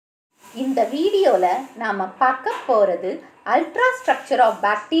இந்த வீடியோவில் நாம் பார்க்க போகிறது அல்ட்ராஸ்ட்ரக்சர் of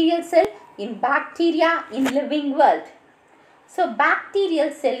bacterial cell in bacteria in living world. So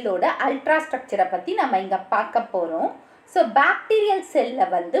bacterial செல்லோட அல்ட்ராஸ்ட்ரக்சரை பற்றி நம்ம இங்கே பார்க்க போகிறோம். ஸோ பாக்டீரியல்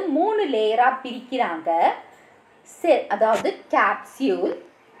செல்லில் வந்து 3 லேயராக பிரிக்கிறாங்க. அதாவது கேப்சியூல்,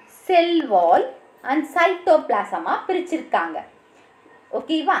 செல் வால் அண்ட் சைட்டோபிளாசமாக பிரிச்சிருக்காங்க.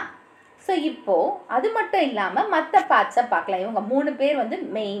 ஓகேவா? ஸோ இப்போது அது மட்டும் இல்லாமல் மற்ற பார்ட்ஸை பார்க்கலாம். இவங்க 3 பேர் வந்து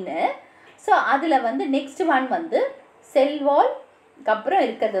மெயின். ஸோ அதில் வந்து நெக்ஸ்ட் ஒன் வந்து செல் வால், அப்புறம்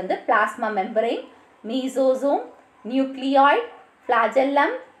இருக்கிறது வந்து plasma membrane, மீசோசோம், நியூக்ளியாய்ட்,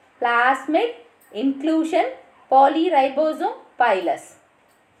 ஃப்ளாஜெல்லம், plasmid, inclusion, பாலிரைபோசோம், pilus.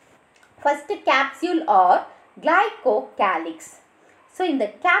 First capsule R கிளைகோகாலிக்ஸ். So இந்த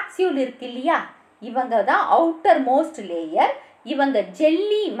கேப்சியூல் இருக்கு இல்லையா, இவங்க தான் அவுட்டர் மோஸ்ட் லேயர். இவங்க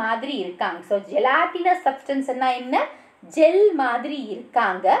ஜெல்லி மாதிரி இருக்காங்க. ஸோ ஜெலாட்டினஸ் சப்ஸ்டன்ஸ்னா என்ன? ஜெல் மாதிரி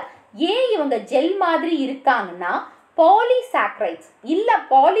இருக்காங்க. ஏன் இவங்க ஜெல் மாதிரி இருக்காங்கன்னா பாலிசாக்ரைட்ஸ் இல்லை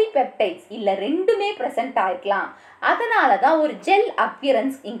பாலிபெப்டைட்ஸ் இல்லை ரெண்டுமே ப்ரெசென்ட் ஆகிருக்கலாம். அதனால தான் ஒரு ஜெல்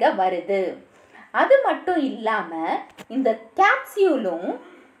அப்பியரன்ஸ் இங்கே வருது. அது மட்டும் இல்லாமல் இந்த கேப்சியூலும்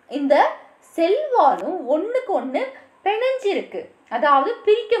இந்த செல்வாலும் ஒன்றுக்கு ஒன்று பிணைஞ்சிருக்கு, அதாவது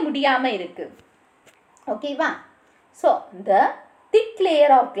பிரிக்க முடியாமல் இருக்குது. ஓகேவா? So, the thick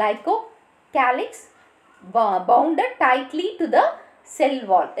layer of Glycocalyx bounded tightly to the cell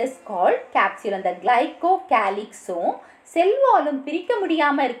wall is called capsule. அந்த Glycocalyxும் செல் வாலும் பிரிக்க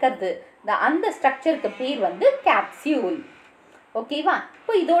முடியாமல் இருக்கிறது அந்த ஸ்ட்ரக்சருக்கு பேர் வந்து capsule. ஓகேவா?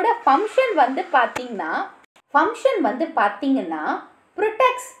 இப்போ இதோட ஃபங்க்ஷன் வந்து பார்த்தீங்கன்னா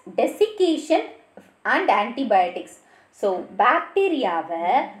protects desiccation and antibiotics. So பாக்டீரியாவை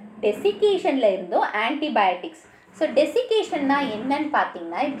டெசிகேஷனில் இருந்தும் ஆன்டிபயோட்டிக்ஸ். ஸோ டெசிகேஷன்னா என்னன்னு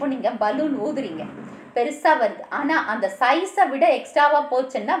பார்த்தீங்கன்னா, இப்போ நீங்கள் பலூன் ஊதுறீங்க, பெருசாக வருது, ஆனால் அந்த சைஸை விட எக்ஸ்ட்ராவாக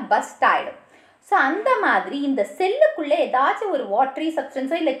போச்சுன்னா பஸ்ட் ஆகிடும். ஸோ அந்த மாதிரி இந்த செல்லுக்குள்ளே ஏதாச்சும் ஒரு வாட்டரி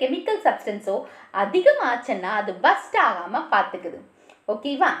சப்ஸ்டன்ஸோ இல்லை கெமிக்கல் சப்ஸ்டன்ஸோ அதிகமாச்சுன்னா அது பஸ்ட் ஆகாமல் பார்த்துக்குது.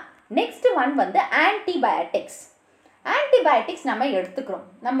 ஓகேவா? நெக்ஸ்ட் ஒன் வந்து ஆன்டிபயோட்டிக்ஸ். ஆன்டிபயோட்டிக்ஸ் நம்ம எடுத்துக்கிறோம்.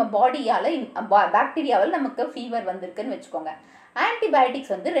 நம்ம பாடியால் பாக்டீரியாவில் நமக்கு ஃபீவர் வந்திருக்குன்னு வச்சுக்கோங்க.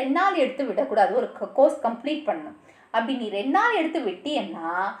 ஆன்டிபயோட்டிக்ஸ் வந்து 2 நாள் எடுத்து விடக்கூடாது, ஒரு கோர்ஸ் கம்ப்ளீட் பண்ணணும். அப்படி நீ 2 நாள் எடுத்து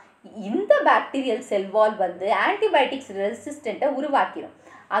விட்டீன்னா இந்த பாக்டீரியல் செல்வால் வந்து ஆன்டிபயோட்டிக்ஸ் ரெசிஸ்டண்ட்டை உருவாக்கிடும்.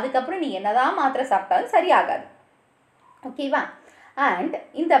 அதுக்கப்புறம் நீ என்னதான் மாத்திரை சாப்பிட்டாலும் சரியாகாது. ஓகேவா? அண்ட்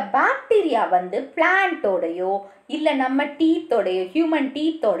இந்த பாக்டீரியா வந்து பிளான்ட்டோடையோ இல்லை நம்ம டீத்தோடையோ ஹியூமன்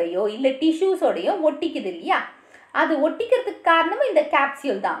டீத்தோடையோ இல்லை டிஷ்யூஸோடையோ ஒட்டிக்குது இல்லையா, அது ஒட்டிக்கிறதுக்கு காரணமும் இந்த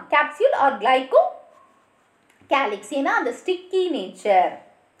கேப்சியூல் தான். கேப்சியூல் ஆர் கிளைகோகாலிக்ஸ், ஏன்னா அந்த ஸ்டிக்கி நேச்சர்.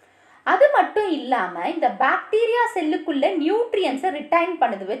 அது மட்டும் இல்லாமல் இந்த பாக்டீரியா செல்லுக்குள்ளே நியூட்ரியன்ஸை ரிட்டைன்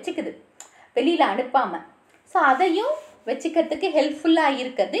பண்ணுது, வச்சுக்குது, வெளியில் அனுப்பாமல். ஸோ அதையும் வச்சுக்கிறதுக்கு ஹெல்ப்ஃபுல்லாக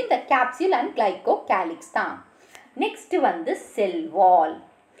இருக்கிறது இந்த கேப்சியூல் அண்ட் கிளைகோகாலிக்ஸ் தான். நெக்ஸ்ட் வந்து செல் வால்.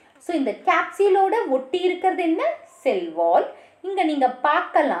 ஸோ இந்த கேப்சியூலோட ஒட்டி இருக்கிறது என்ன? செல் வால். இங்கே நீங்கள்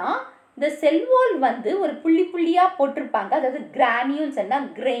பார்க்கலாம், இந்த செல் வால் வந்து ஒரு புள்ளி புள்ளியாக போட்டிருப்பாங்க, அதாவது கிரானியூல்ஸ் என்ன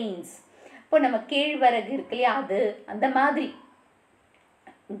கிரெயின்ஸ். இப்போ நம்ம கேழ்வரகு இருக்கு இல்லையா, அது அந்த மாதிரி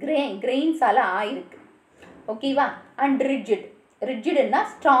கிரெயின்ஸால் ஆயிருக்கு. ஓகேவா? அண்ட் ரிஜிடுன்னா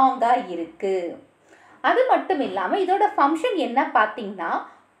ஸ்ட்ராங்காக இருக்குது. அது மட்டும் இல்லாமல் இதோட ஃபங்க்ஷன் என்ன பார்த்தீங்கன்னா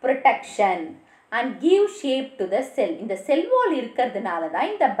protection and give shape to the செல். இந்த செல் வால் இருக்கிறதுனால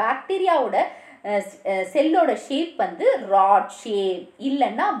தான் இந்த பாக்டீரியாவோட செல்லோட ஷேப் வந்து ராட் ஷேப்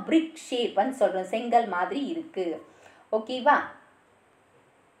இல்லைன்னா பிரிக் ஷேப்னு சொல்கிறோம், செங்கல் மாதிரி இருக்குது. ஓகேவா?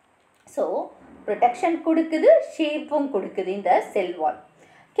 ஸோ ப்ரொடெக்ஷன் கொடுக்குது, ஷேப்பும் கொடுக்குது இந்த செல் வால்.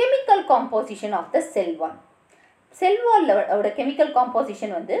 Chemical composition of the sell wall. Sell வாலோட chemical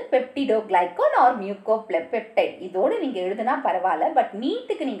composition வந்து பெப்டிடோகிளைகான் ஆர் மியூகோபெப்டைட். இதோடு நீங்கள் எழுதுனா பரவாயில்ல, பட்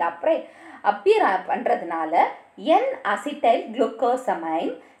நீட்டுக்கு நீங்கள் அப்பியர் பண்ணுறதுனால N-அசிட்டைல்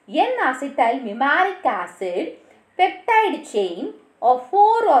glucosamine, N-அசிட்டைல் மிமாரிக் acid, peptide chain of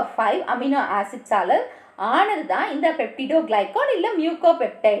 4 or 5 amino ஆசிட்ஸால் ஆனது தான் இந்த பெப்டிடோகிளைகான் இல்லை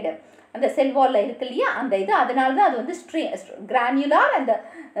மியூகோபெப்டைடு. அந்த செல்வாலில் இருக்கு இல்லையா அந்த இது, அதனால தான் அது வந்து கிரானியுலார் அந்த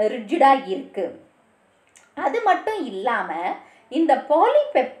ரிஜிடாக இருக்குது. அது மட்டும் இல்லாமல் இந்த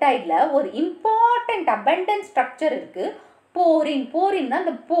பாலிபெப்டைடில் ஒரு இம்பார்ட்டண்ட் அபண்டன்ட் ஸ்ட்ரக்சர் இருக்குது, போரின். போரின்னா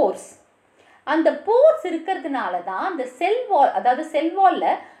அந்த போர்ஸ். அந்த போர்ஸ் இருக்கிறதுனால தான் அந்த செல்வால், அதாவது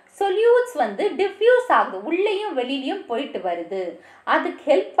செல்வாலில் சொல்யூட்ஸ் வந்து டிஃப்யூஸ் ஆகுது, உள்ளேயும் வெளியிலையும் போயிட்டு வருது. அதுக்கு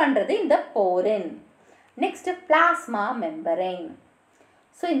ஹெல்ப் பண்ணுறது இந்த போரின். Next plasma membrane.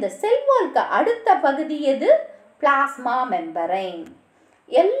 ஸோ இந்த செல்வாலுக்கு அடுத்த பகுதி எது? Plasma membrane.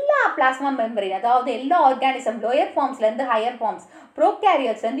 எல்லா பிளாஸ்மா மெம்பரைன், அதாவது எல்லா organism lower ஃபார்ம்ஸ்லேருந்து higher forms,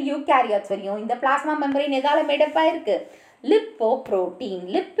 ப்ரோகேரியாட்ஸ்லேருந்து eukaryotes வரையும் இந்த பிளாஸ்மா மெம்பரைன் எதால் மேடப்பாக இருக்குது? லிப்போப்ரோட்டீன்.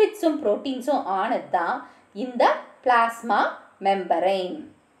 லிப்பிட்ஸும் புரோட்டீன்ஸும் ஆனது தான் இந்த பிளாஸ்மா மெம்பரைன்.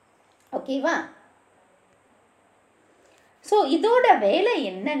 ஓகேவா? ஸோ இதோட வேலை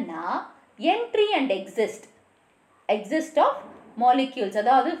என்னன்னா entry and exist of molecules,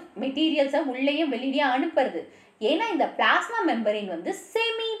 அதாவது மெட்டீரியல்ஸை உள்ளேயும் வெளியே அனுப்புறது. ஏன்னா இந்த பிளாஸ்மா மெம்பரைன் வந்து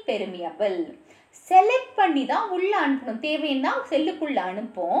செமி பெர்மியபிள். செலக்ட் பண்ணி தான் உள்ளே அனுப்பணும். தேவைன்னா செல்லுக்குள்ளே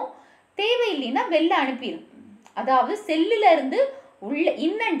அனுப்போம், தேவையில்லைன்னா வெளில அனுப்பிடும். அதாவது செல்லில் இருந்து உள்ள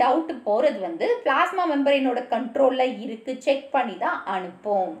இன் அண்ட் அவுட் போகிறது வந்து பிளாஸ்மா மெம்பரைனோட கண்ட்ரோலில் இருக்குது, செக் பண்ணி தான்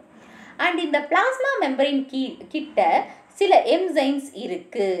அனுப்போம். அண்ட் இந்த பிளாஸ்மா மெம்பரைன் கிட்ட சில என்சைம்ஸ்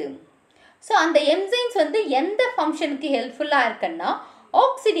இருக்குது. ஸோ அந்த என்சைம்ஸ் வந்து எந்த ஃபங்க்ஷனுக்கு ஹெல்ப்ஃபுல்லாக இருக்குன்னா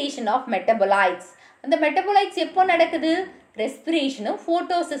ஆக்சிடேஷன் ஆஃப் மெட்டபோலைட்ஸ். அந்த மெட்டபோலைட்ஸ் எப்போ நடக்குது? ரெஸ்பிரேஷனும்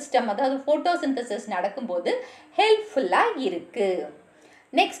ஃபோட்டோசிஸ்டம், அதாவது ஃபோட்டோசிந்தசிஸ் நடக்கும்போது ஹெல்ப்ஃபுல்லாக இருக்குது.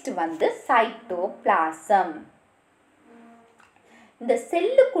 நெக்ஸ்ட் வந்து சைட்டோபிளாசம். இந்த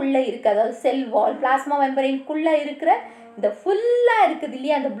செல்லுக்குள்ளே இருக்குது, அதாவது செல் வால், பிளாஸ்மா மெம்பரைனுக்குள்ளே இருக்கிற இந்த ஃபுல்லாக இருக்குது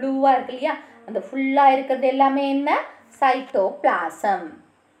இல்லையா, அந்த ப்ளூவாக இருக்கு இல்லையா, அந்த ஃபுல்லாக இருக்கிறது எல்லாமே என்ன? சைட்டோபிளாசம்.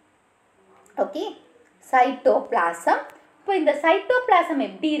 Okay, cytoplasm. இப்போ இந்த சைட்டோபிளாசம்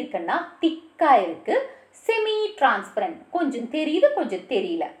எப்படி இருக்குன்னா திக்காக இருக்குது, செமி டிரான்ஸ்பரண்ட், கொஞ்சம் தெரியுது கொஞ்சம்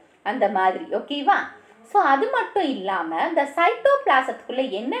தெரியல அந்த மாதிரி. ஓகேவா? ஸோ அது மட்டும் இல்லாமல் இந்த சைட்டோபிளாசத்துக்குள்ளே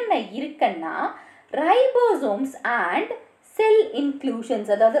என்னென்ன இருக்குன்னா ரைபோசோம்ஸ் அண்ட் செல் இன்க்ளூஷன்ஸ்,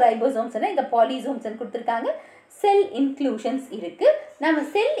 அதாவது ரைபோசோம்ஸ்னால் இந்த பாலிசோம்ஸ்ன்னு கொடுத்துருக்காங்க, செல் இன்க்ளூஷன்ஸ் இருக்குது. நம்ம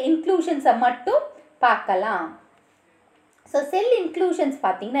செல் இன்க்ளூஷன்ஸை மட்டும் பார்க்கலாம். ஸோ செல் இன்க்ளூஷன்ஸ்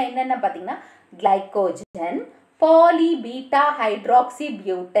பார்த்திங்கன்னா என்னென்ன பார்த்திங்கன்னா glycogen, poly beta hydroxy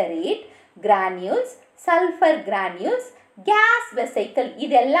பியூட்டரேட் granules, sulphur granules, case வெசைக்கிள்,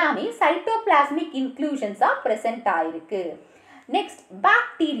 இது எல்லாமே சைட்டோபிளாஸ்மிக் இன்க்ளூஷன்ஸாக ப்ரெசென்ட் ஆகிருக்கு. Next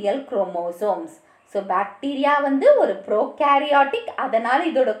bacterial chromosomes. So bacteria வந்து ஒரு ப்ரோகேரியாட்டிக், அதனால்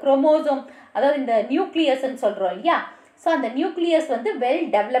இதோட குரோமோசோம், அதாவது இந்த நியூக்ளியஸ்ன்னு சொல்கிறோம் இல்லையா, ஸோ அந்த நியூக்ளியஸ் வந்து வெல்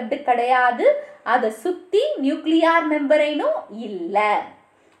டெவலப்டு கிடையாது, அதை சுற்றி நியூக்ளியார் மெம்பரைனும் இல்லை.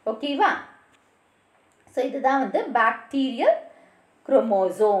 ஓகேவா? ஸோ இதுதான் வந்து பாக்டீரியல்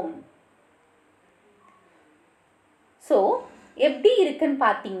குரோமோசோம். ஸோ எப்படி இருக்குன்னு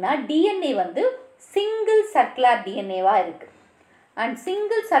பார்த்தீங்கன்னா டிஎன்ஏ வந்து சிங்கிள் சர்க்குலர் டிஎன்ஏவாக இருக்குது. அண்ட்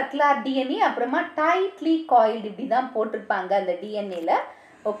சிங்கிள் சர்க்குலர் டிஎன்ஏ அப்புறமா டைட்லி காயில்டு இப்படி தான் போட்டிருப்பாங்க அந்த டிஎன்ஏல.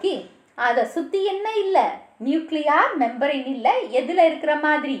 ஓகே, அதை சுற்றி என்ன இல்லை? நியூக்ளியார் மெம்பரைன் இல்லை. எதில் இருக்கிற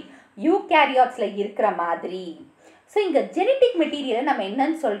மாதிரி? யூகேரியாட்ஸில் இருக்கிற மாதிரி. ஸோ இங்கே ஜெனட்டிக் மெட்டீரியலை நம்ம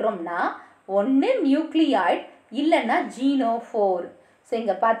என்னன்னு சொல்கிறோம்னா ஒன்று நியூக்ளியாய்டு இல்லைன்னா ஜீனோஃபோர். ஸோ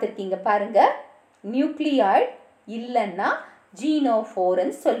இங்கே பார்த்துருக்கீங்க பாருங்கள், நியூக்ளியாய்டு இல்லைன்னா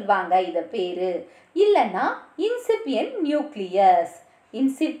ஜீனோஃபோர்ன்னு சொல்லுவாங்க இதை பேர், இல்லைன்னா இன்சிபியன்ட்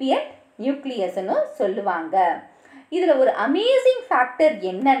நியூக்ளியஸ்ன்னு சொல்லுவாங்க. இதில் ஒரு அமேசிங் ஃபேக்டர்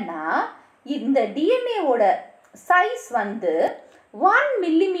என்னன்னா இந்த டிஎன்ஏவோட சைஸ் வந்து 1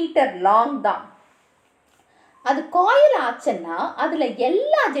 மில்லிமீட்டர் லாங் தான். அது காயில் ஆச்சுன்னா அதில்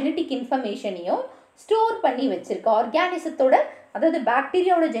எல்லா ஜெனட்டிக் இன்ஃபர்மேஷனையும் ஸ்டோர் பண்ணி வச்சுருக்கு. ஆர்கானிசத்தோட, அதாவது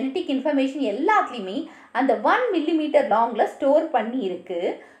பாக்டீரியாவோட ஜெனட்டிக் இன்ஃபர்மேஷன் எல்லாத்துலேயுமே அந்த 1 மில்லிமீட்டர் லாங்கில் ஸ்டோர் பண்ணி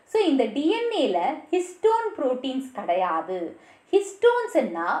இருக்குது. ஸோ இந்த டிஎன்ஏல ஹிஸ்டோன் ப்ரோட்டீன்ஸ் கிடையாது.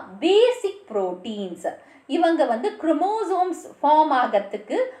 ஹிஸ்டோன்ஸ்னா பேசிக் ப்ரோட்டீன்ஸ். இவங்க வந்து குரோமோசோம்ஸ் ஃபார்ம்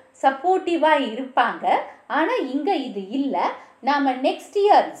ஆகிறதுக்கு சப்போர்ட்டிவாக இருப்பாங்க. ஆனால் இங்கே இது இல்லை. நாம் நெக்ஸ்ட்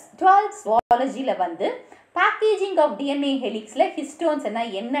இயர் 12th ஜுவாலஜியில் வந்து பேக்கேஜிங் ஆஃப் டிஎன்ஏ ஹெலிக்ஸில் ஹிஸ்டோன்ஸ்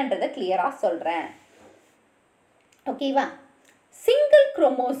என்னன்றதை கிளியராக சொல்கிறேன். ஓகேவா? Single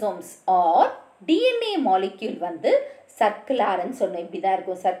chromosomes R DNA molecule வந்து சர்க்குலார்ன்னு சொன்னேன். இப்படி தான்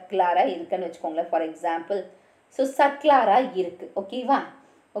இருக்கும், சர்க்குலாராக இருக்குன்னு வச்சுக்கோங்களேன். ஃபார் எக்ஸாம்பிள், ஸோ சர்க்குலாராக இருக்குது. ஓகேவா?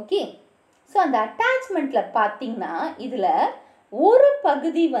 ஓகே, ஸோ அந்த அட்டாச்மெண்ட்டில் பார்த்தீங்கன்னா இதில் ஒரு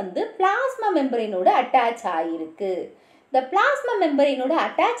பகுதி வந்து பிளாஸ்மா மெம்பரைனோட அட்டாச் ஆகிருக்கு. இந்த பிளாஸ்மா மெம்பரைனோட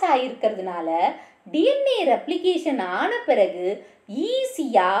அட்டாச் ஆகிருக்கிறதுனால டிஎன்ஏ ரெப்ளிகேஷன் ஆன பிறகு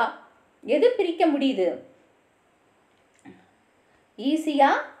ஈஸியாக எது பிரிக்க முடியுது?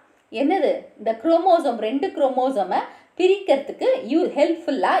 ஈஸியாக என்னது? இந்த குரோமோசோம், 2 குரோமோசோமை பிரிக்கிறதுக்கு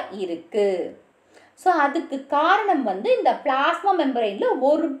ஹெல்ப்ஃபுல்லாக இருக்குது. ஸோ அதுக்கு காரணம் வந்து இந்த பிளாஸ்மா மெம்பரைனில்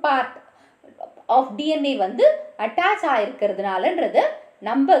ஒரு பார்ட் ஆஃப் டிஎன்ஏ வந்து அட்டாச் ஆகிருக்கிறதுனாலன்றது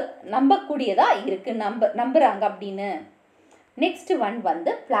நம்பக்கூடியதாக இருக்குது, நம்புகிறாங்க அப்படின்னு. நெக்ஸ்ட் ஒன்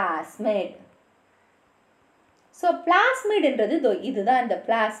வந்து பிளாஸ்மிட். ஸோ பிளாஸ்மிட்ன்றது இதுதான் இந்த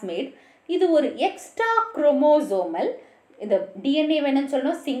பிளாஸ்மிட். இது ஒரு எக்ஸ்ட்ரா குரோமோசோமல், இந்த டிஎன்ஏ வேணும்னு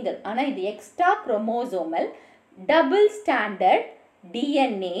சொல்லணும் சிங்கிள், ஆனால் இது extra chromosomal double standard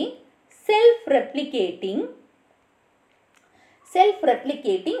DNA self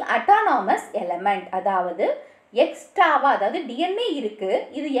replicating autonomous element. அதாவது எக்ஸ்ட்ராவா, அதாவது டிஎன்ஏ இருக்குது,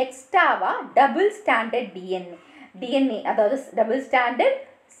 இது எக்ஸ்ட்ராவா டபுள் ஸ்டாண்டர்ட் டிஎன்ஏ அதாவது டபுள் ஸ்டாண்டர்ட்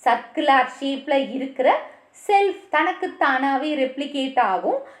சர்க்குலர் ஷேப்பில் இருக்கிற செல்ஃப் தனக்குத்தானாகவே ரெப்ளிகேட்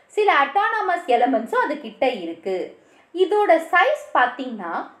ஆகும் சில அட்டானமஸ் எலமெண்ட்ஸும் அதுக்கிட்ட இருக்குது. இதோட சைஸ்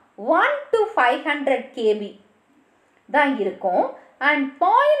பார்த்திங்கன்னா 1 to 500 kb தான் இருக்கும். அண்ட்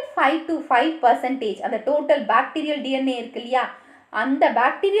 0.5 to 5% அந்த டோட்டல் பாக்டீரியல் டிஎன்ஏ இருக்கு இல்லையா, அந்த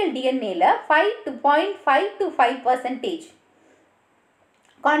bacterial டிஎன்ஏல 0.5 to 5%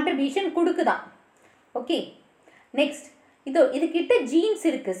 contribution கொடுக்குதான். Okay, next இதுக்கிட்ட jeans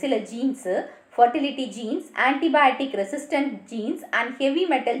இருக்குது. சில jeans fertility jeans, antibiotic resistant jeans and heavy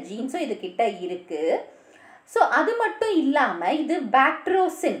metal ஜீன்ஸும் இதுக்கிட்ட இருக்குது. ஸோ அது மட்டும் இல்லாமல் இது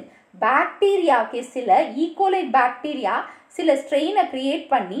பாக்டீரோசின் பாக்டீரியாவுக்கு சில ஈகோலை பாக்டீரியா சில ஸ்ட்ரெயினை க்ரியேட்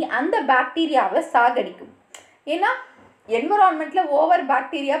பண்ணி அந்த பாக்டீரியாவை சாகடிக்கும். ஏன்னா என்விரான்மெண்ட்டில் ஓவர்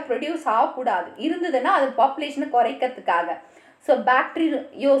பாக்டீரியா ப்ரொடியூஸ் ஆகக்கூடாது, இருந்ததுன்னா அது பாப்புலேஷனை குறைக்கிறதுக்காக. ஸோ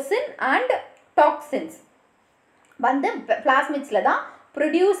பாக்டீரியோசின் அண்ட் டாக்ஸின்ஸ் வந்து பிளாஸ்மிட்ஸில் தான்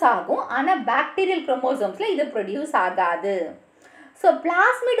ப்ரொடியூஸ் ஆகும், ஆனால் பாக்டீரியல் குரோமோசோம்ஸில் இது ப்ரொடியூஸ் ஆகாது. ஸோ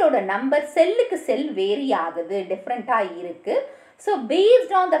பிளாஸ்மிடோட நம்பர் செல்லுக்கு செல் வேரி ஆகுது, டிஃப்ரெண்ட்டாக இருக்குது. ஸோ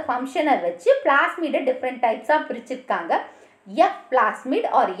பேஸ்ட் ஆன் த ஃபங்க்ஷனை வச்சு பிளாஸ்மிடை டிஃப்ரெண்ட் டைப்ஸாக பிரிச்சிருக்காங்க. F plasmid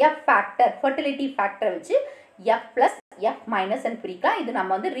R F factor, fertility ஃபேக்டரை வச்சு எஃப் ப்ளஸ் எஃப் மைனஸ்ன்னு பிரிக்கலாம். இது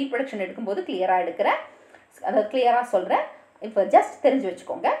நம்ம வந்து ரீப்ரொடக்ஷன் எடுக்கும்போது கிளியராக எடுக்கிறேன், அதை கிளியராக சொல்கிறேன். இப்போ ஜஸ்ட் தெரிஞ்சு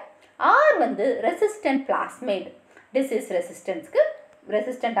வச்சுக்கோங்க. ஆர் வந்து ரெசிஸ்டன்ட் பிளாஸ்மிட், டிசீஸ் ரெசிஸ்டன்ஸ்க்கு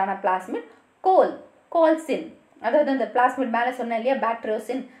ரெசிஸ்டண்ட்டான பிளாஸ்மிட். கோல்சின், அதாவது அந்த பிளாஸ்மிட் மேலே சொன்னேன் இல்லையா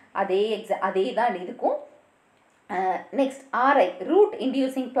பாக்டீரியோசின், அதே தான் இருக்கும். Next RI root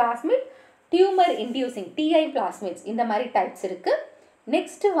inducing plasmid, tumour inducing DI plasmids, இந்த மாதிரி டைப்ஸ் இருக்குது.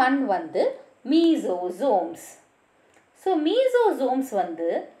 நெக்ஸ்ட் ஒன் வந்து மீசோசோம்ஸ். ஸோ மீசோசோம்ஸ் வந்து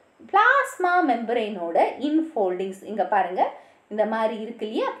பிளாஸ்மா மெம்பரேனோட இன்ஃபோல்டிங்ஸ், இங்கே பாருங்கள் இந்த மாதிரி இருக்கு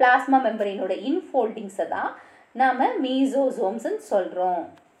இல்லையா, பிளாஸ்மா மெம்பரேனோட இன்ஃபோல்டிங்ஸை தான் நாம் மீசோசோம்ஸ்ன்னு சொல்கிறோம்.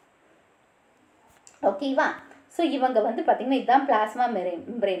 ஓகேவா? ஸோ இவங்க வந்து பார்த்திங்கன்னா இதுதான் பிளாஸ்மா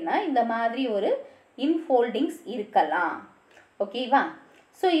மெம்பரேன்னா இந்த மாதிரி ஒரு இன்ஃபோல்டிங்ஸ் இருக்கலாம். ஓகேவா?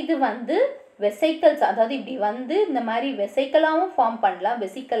 ஸோ இது வந்து வெசைக்கல்ஸ், அதாவது இப்படி வந்து இந்த மாதிரி வெசைக்கலாகவும் ஃபார்ம் பண்ணலாம்,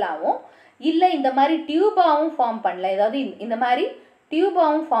 வெசிக்கலாகவும் இல்லை இந்த மாதிரி டியூபாகவும் ஃபார்ம் பண்ணலாம். ஏதாவது இந்த மாதிரி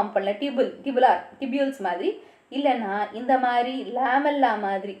டியூபாகவும் ஃபார்ம் பண்ணலாம், டிபியூல்ஸ் மாதிரி, இல்லைன்னா இந்த மாதிரி லேமெல்லா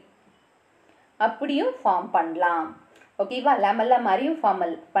மாதிரி அப்படியும் ஃபார்ம் பண்ணலாம். ஓகேவா? லேமெல்லா மாதிரியும் ஃபார்ம்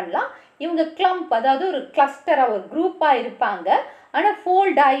பண்ணலாம். இவங்க கிளம்ப், அதாவது ஒரு கிளஸ்டராக ஒரு குரூப்பாக இருப்பாங்க, ஆனால்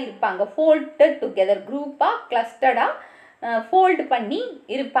ஃபோல்டாக இருப்பாங்க, ஃபோல்டட் டுகெதர், குரூப்பாக கிளஸ்டர்டாக ஃபோல்டு பண்ணி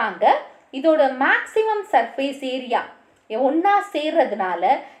இருப்பாங்க. இதோட மேக்ஸிமம் சர்ஃபேஸ் ஏரியா ஒன்றா சேர்றதுனால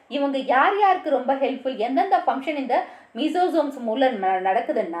இவங்க யார் யாருக்கு ரொம்ப ஹெல்ப்ஃபுல், எந்தெந்த ஃபங்க்ஷன் இந்த மீசோசோம்ஸ் மூலம்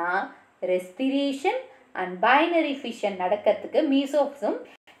நடக்குதுன்னா ரெஸ்பிரேஷன் அண்ட் பைனரி ஃபிஷன் நடக்கிறதுக்கு மீசோசோம்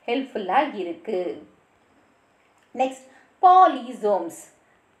ஹெல்ப்ஃபுல்லாக இருக்குது. நெக்ஸ்ட் பாலிசோம்ஸ்.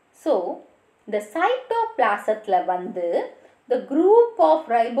 ஸோ இந்த சைட்டோபிளாசத்தில் வந்து இந்த குரூப் ஆஃப்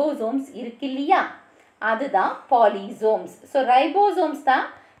ரைபோசோம்ஸ் இருக்கு இல்லையா, அதுதான் பாலிசோம்ஸ். ஸோ ரைபோசோம்ஸ் தான்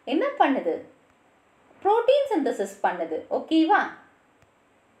என்ன பண்ணுது, புரோட்டீன் சிந்தசிஸ் பண்ணுது. ஓகேவா?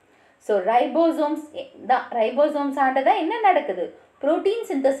 ஸோ ரைபோசோம்ஸ் ஆண்டதான் என்ன நடக்குது, புரோட்டீன்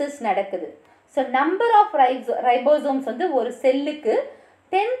சிந்தசிஸ் நடக்குது. ஸோ நம்பர் ஆஃப் ரைபோசோம்ஸ் வந்து ஒரு செல்லுக்கு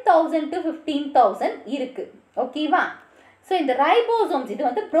 10,000 to 15,000 இருக்குது. ஓகேவா? ஸோ இந்த ரைபோசோம்ஸ் இது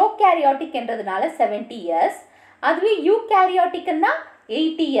வந்து ப்ரோகேரியாட்டிக் என்றதுனால 70 years, அதுவே யூகேரியாட்டிக்னா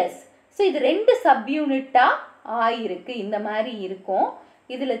 80 years. ஸோ இது 2 சப்யூனிட்டாக ஆயிருக்கு, இந்த மாதிரி இருக்கும்.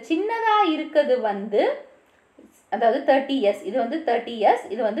 இதில் சின்னதாக இருக்கிறது வந்து அதாவது 30 years, இது வந்து 30 years,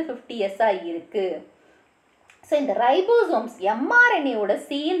 இது வந்து 50 years-ஆக இருக்குது. ஸோ இந்த ரைபோசோம்ஸ் எம்ஆர்என்ஏவோட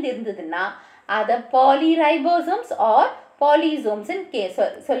சேர்ந்து இருந்ததுன்னா அதை பாலிரைபோசோம்ஸ் ஆர் பாலிசோம்ஸ்ன்னு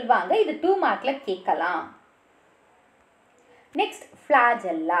சொல்வாங்க. இது 2 மார்க்கில் கேட்கலாம். Next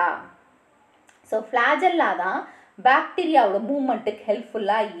flagella. ஸோ ஃப்ளாஜெல்லா தான் பாக்டீரியாவோட மூவ்மெண்ட்டுக்கு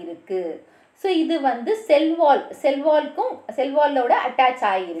ஹெல்ப்ஃபுல்லாக இருக்குது. ஸோ இது வந்து செல்வாலோட அட்டாச்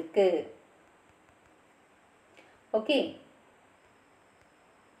ஆகிருக்கு. ஓகே.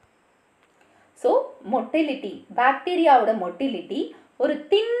 ஸோ மொட்டிலிட்டி, பாக்டீரியாவோட மொட்டிலிட்டி ஒரு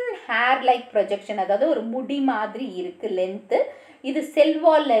தின் ஹேர் லைக் ப்ரொஜெக்ஷன், அதாவது ஒரு முடி மாதிரி இருக்குது லென்த்து. இது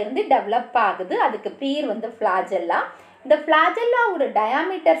செல்வால்ல இருந்து டெவலப் ஆகுது, அதுக்கு பேர் வந்து ஃப்ளாஜெல்லா. இந்த ஃப்ளாஜெல்லாவோட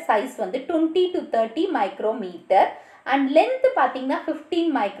டயாமீட்டர் சைஸ் வந்து 20 to 30 மைக்ரோமீட்டர் அண்ட் லென்த்து பார்த்தீங்கன்னா 15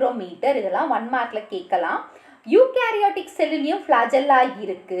 மைக்ரோமீட்டர். இதெல்லாம் 1 மார்க்கில் கேட்கலாம். யூகேரியாட்டிக் செல்லுலேயும் ஃப்ளாஜெல்லா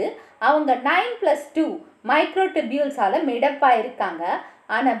இருக்குது. அவங்க 9+2 மைக்ரோடிபியூல்ஸால் மேடப்பாக இருக்காங்க.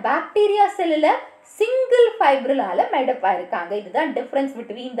 ஆனால் பாக்டீரியா செல்லில் சிங்கிள் ஃபைப்ரிலால் மேடப் ஆயிருக்காங்க. இதுதான் difference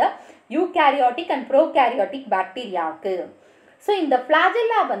between the eukaryotic and prokaryotic பாக்டீரியாவுக்கு. So இந்த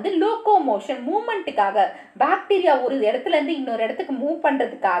ஃப்ளாஜெல்லா வந்து லோகோமோஷன் மூமெண்ட்டுக்காக, பாக்டீரியா ஒரு இடத்துலேருந்து இன்னொரு இடத்துக்கு மூவ்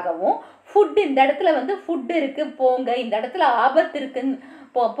பண்ணுறதுக்காகவும், ஃபுட்டு இந்த இடத்துல வந்து ஃபுட்டு இருக்குது போங்க, இந்த இடத்துல ஆபத்து இருக்குன்னு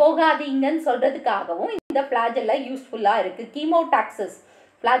போகாதீங்கன்னு சொல்கிறதுக்காகவும் இந்த ஃப்ளாஜெல்லா யூஸ்ஃபுல்லாக இருக்குது. கீமோடாக்சிஸ்,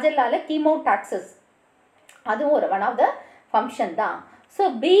 ஃப்ளாஜெல்லாவில் கீமோடாக்சிஸ் அதுவும் ஒரு ஒன் ஆஃப் த ஃபங்க்ஷன் தான். So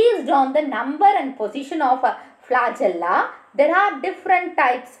based on the number and position of flagella there are different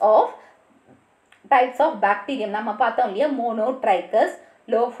types of bacterium. நம்ம பார்த்தோம் இல்லையா, மோனோட்ரைக்கஸ்,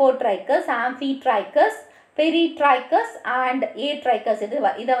 லோஃபோட்ரைக்கஸ், ஆம்பிட்ரைக்கஸ், பெரிட்ரைக்கஸ் அண்ட் ஏட்ரைக்கஸ்.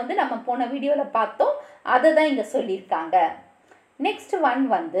 இதை வந்து நம்ம போன வீடியோவில் பார்த்தோம், அதை தான் இங்கே சொல்லியிருக்காங்க. நெக்ஸ்ட் ஒன்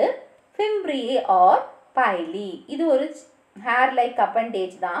வந்து ஃபிம்ப்ரியே ஆர் பைலி. இது ஒரு ஹேர் லைக்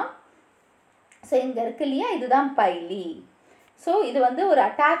அப்பண்டேஜ் தான். ஸோ இங்கே இருக்கு இல்லையா, இதுதான் பைலி. ஸோ இது வந்து ஒரு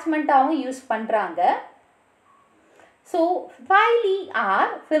அட்டாச்மெண்ட்டாகவும் யூஸ் பண்ணுறாங்க. ஸோ பைலி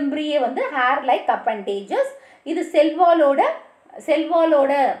ஆர் ஃபிம்ப்ரியே வந்து ஹேர் லைக் அப்பண்டேஜஸ். இது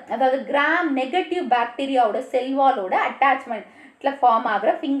செல்வாலோட அதாவது கிராம் நெகட்டிவ் பாக்டீரியாவோட செல்வாலோட அட்டாச்மெண்ட்டில் ஃபார்ம்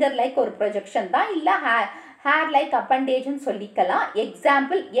ஆகிற ஃபிங்கர் லைக் ஒரு ப்ரொஜெக்ஷன் தான், இல்லை ஹேர் லைக் அப்பண்டேஜ்னு சொல்லிக்கலாம்.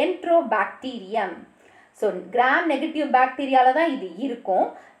 எக்ஸாம்பிள் என்ட்ரோபாக்டீரியம். ஸோ கிராம் நெகட்டிவ் பாக்டீரியாவில் தான் இது இருக்கும்.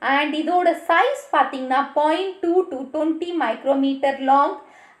 அண்ட் இதோட சைஸ் பார்த்தீங்கன்னா 0.2 to 20 micrometre long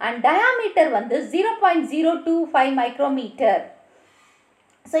and diameter வந்து 0.025 மைக்ரோமீட்டர்.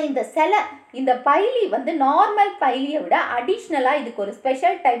 ஸோ இந்த பைலி வந்து நார்மல் பைலியை விட அடிஷ்னலாக இதுக்கு ஒரு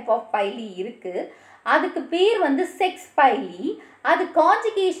ஸ்பெஷல் டைப் ஆஃப் பைலி இருக்குது. அதுக்கு பேர் வந்து செக்ஸ் பைலி. அது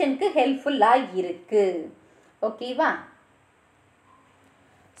கான்ஜுகேஷனுக்கு ஹெல்ப்ஃபுல்லாக இருக்குது. ஓகேவா?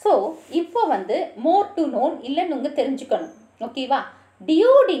 ஸோ இப்போ வந்து மோர் டு நோன் இல்லைன்னு உங்கள் தெரிஞ்சுக்கணும். ஓகேவா?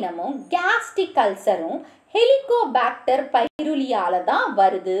 டியோடினமும் கேஸ்ட்ரிக் அல்சரும் ஹெலிகோபாக்டர் பைருலியால தான்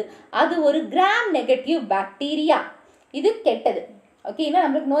வருது. அது ஒரு கிராம் நெகட்டிவ் பாக்டீரியா. இது கெட்டது. ஓகேவா?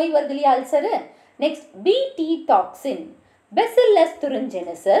 நம்மளுக்கு நோய் வருது இல்லையா, அல்சரு. நெக்ஸ்ட் பிடி டாக்ஸின், பெசில்லஸ்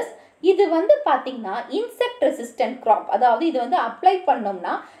துரிஞ்செனிசிஸ். இது வந்து பார்த்தீங்கன்னா இன்செக்ட் ரெசிஸ்டன்ட் கிராப். அதாவது இது வந்து அப்ளை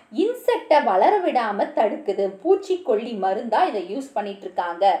பண்ணோம்னா இன்செக்டை வளர விடாமல் தடுக்குது. பூச்சிக்கொல்லி மருந்தாக இதை யூஸ் பண்ணிட்டு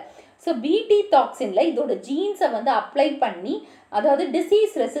இருக்காங்க. ஸோ பிடி டாக்ஸினில் இதோட ஜீன்ஸை வந்து அப்ளை பண்ணி, அதாவது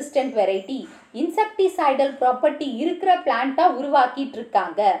disease resistant variety, insecticidal property இருக்கிற பிளான்ட்டாக உருவாக்கிட்டு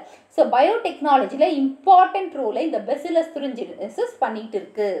இருக்காங்க. ஸோ பயோடெக்னாலஜியில் இம்பார்ட்டன்ட் ரோலை இந்த பெசில்லஸ் துரிஞ்செனிசிஸ் பண்ணிட்டு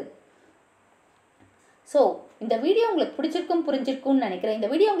இருக்கு. ஸோ இந்த வீடியோ உங்களுக்கு புரிஞ்சிருக்கும்னு நினைக்கிறேன். இந்த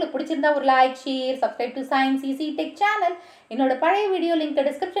வீடியோ உங்களுக்கு பிடிச்சிருந்தா ஒரு like, share, subscribe to science easy tech channel. என்னோட பழைய வீடியோ லிங்க்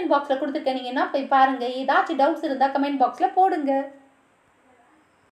டிஸ்கிரிப்ஷன் பாக்ஸில் கொடுத்துருக்கேன். நீங்கள் என்ன போய் பாருங்கள். ஏதாச்சும் டவுட்ஸ் இருந்தால் கமெண்ட் பாக்ஸில் போடுங்க.